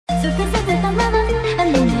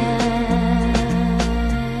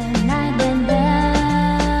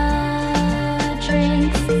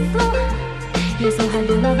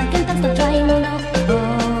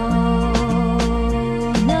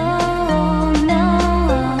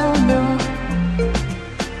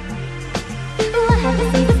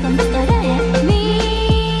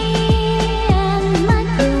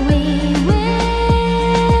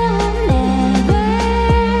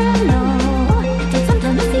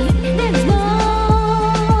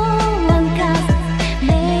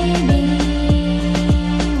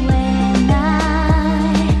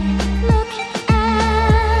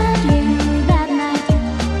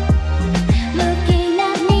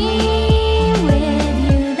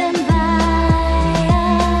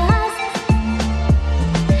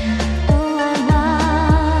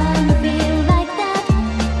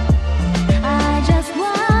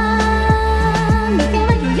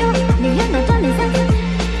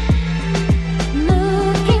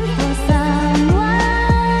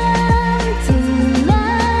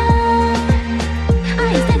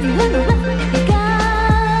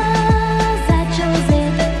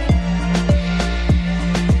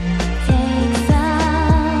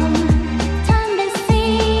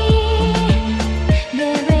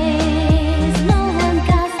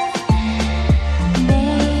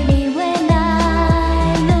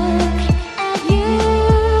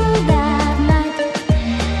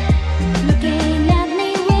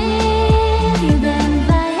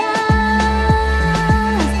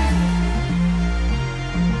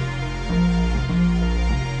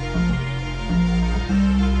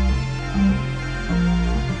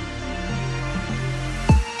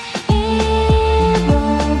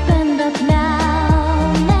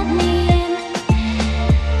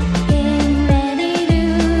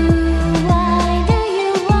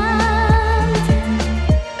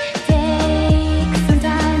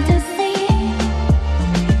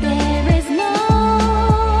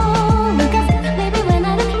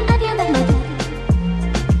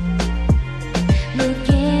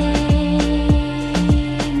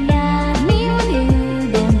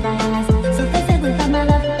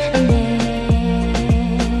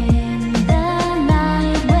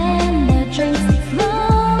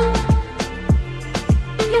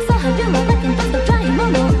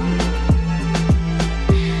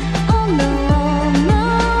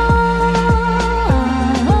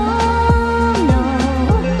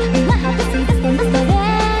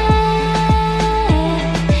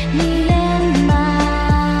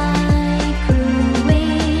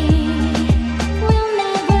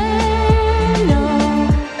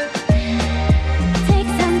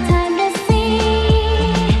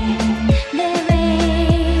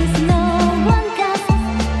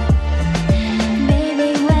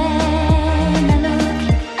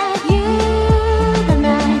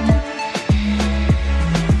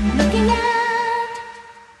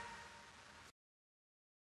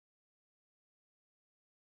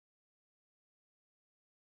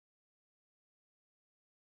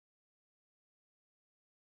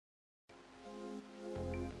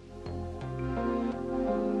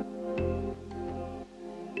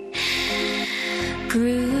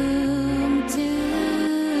Groom to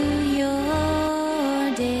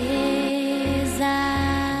your desire,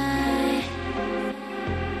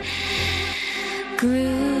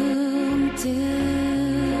 groom to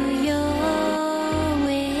your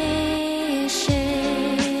wishes,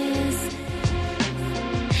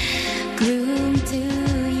 groom to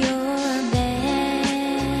your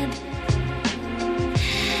bed.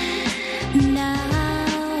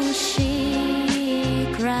 Now she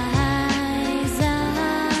cries.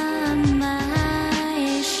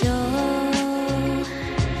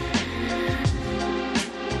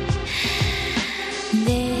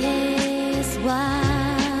 This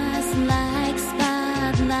was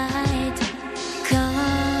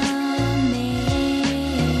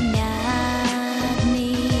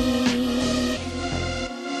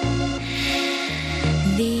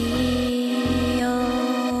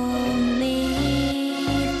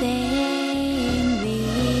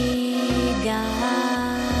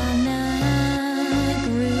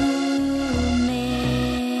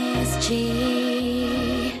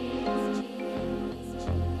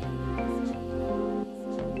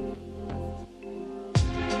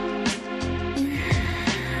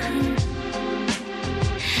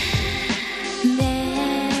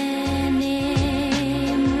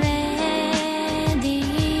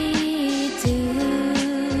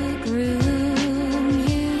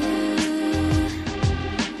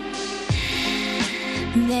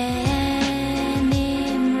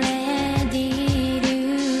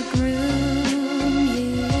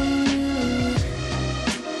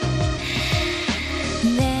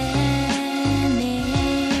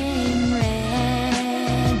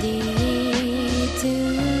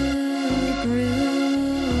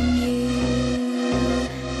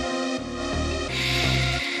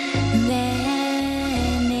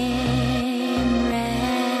then in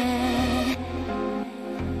red.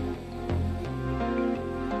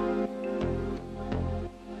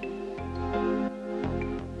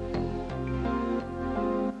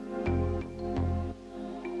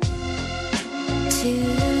 To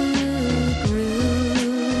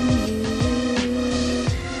groom you,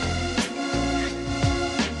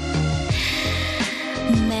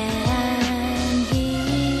 man, he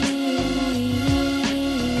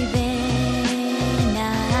then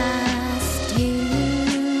asked you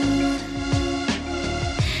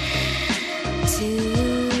to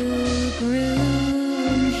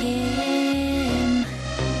groom him.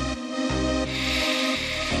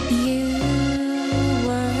 You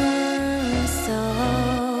were so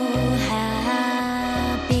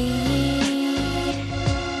happy.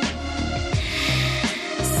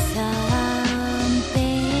 Something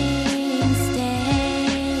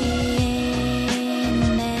staying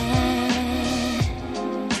there.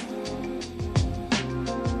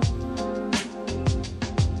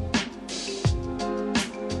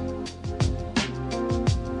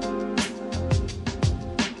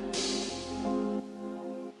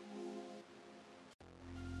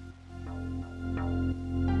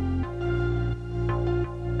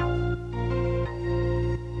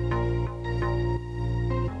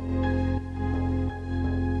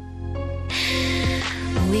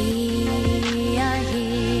 We are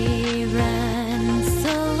here and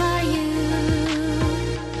so are you.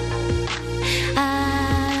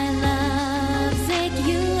 I love sick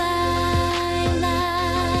you, I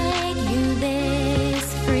like you this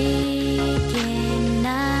freaking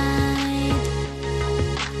night.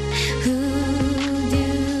 Who do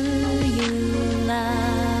you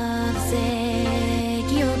love sick,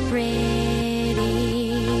 your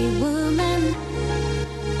pretty woman?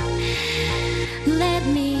 Let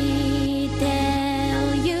me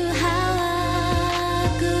tell you how a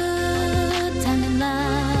good time in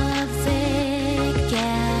lovesick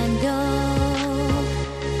can go.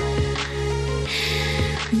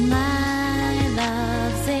 My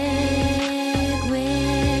lovesick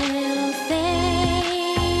will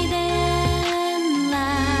fade and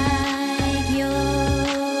like your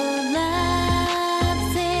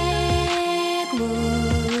lovesick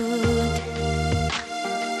would.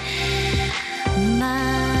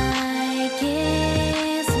 My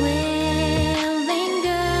kiss will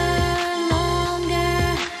linger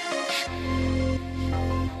longer.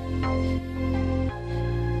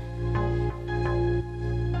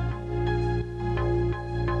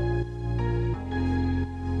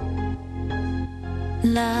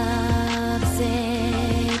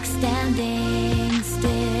 Lovesick standing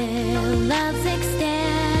still, lovesick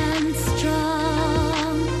stands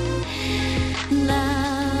strong.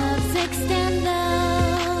 Lovesick stand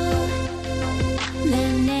low, the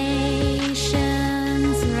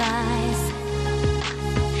nations rise.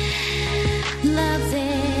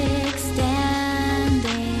 Lovesick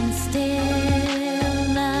standing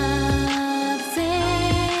still, lovesick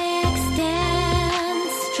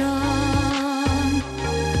stands strong.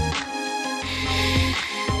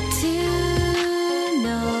 To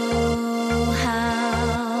know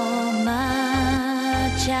how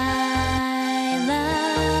much I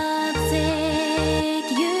love sick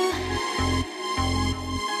you,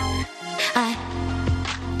 I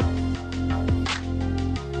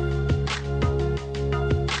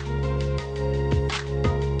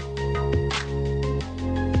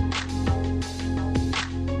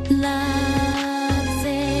love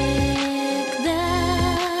sick the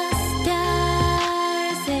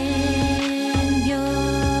stars in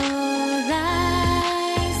your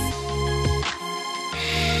eyes.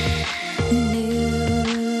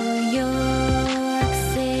 New York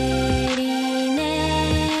City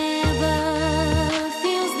never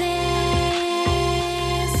feels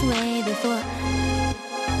this way before.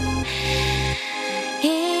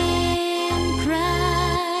 In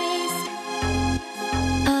Christ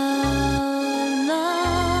alone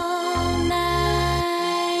I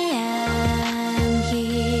am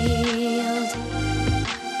healed.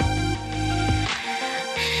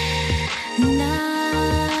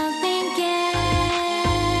 Nothing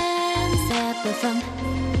can separate from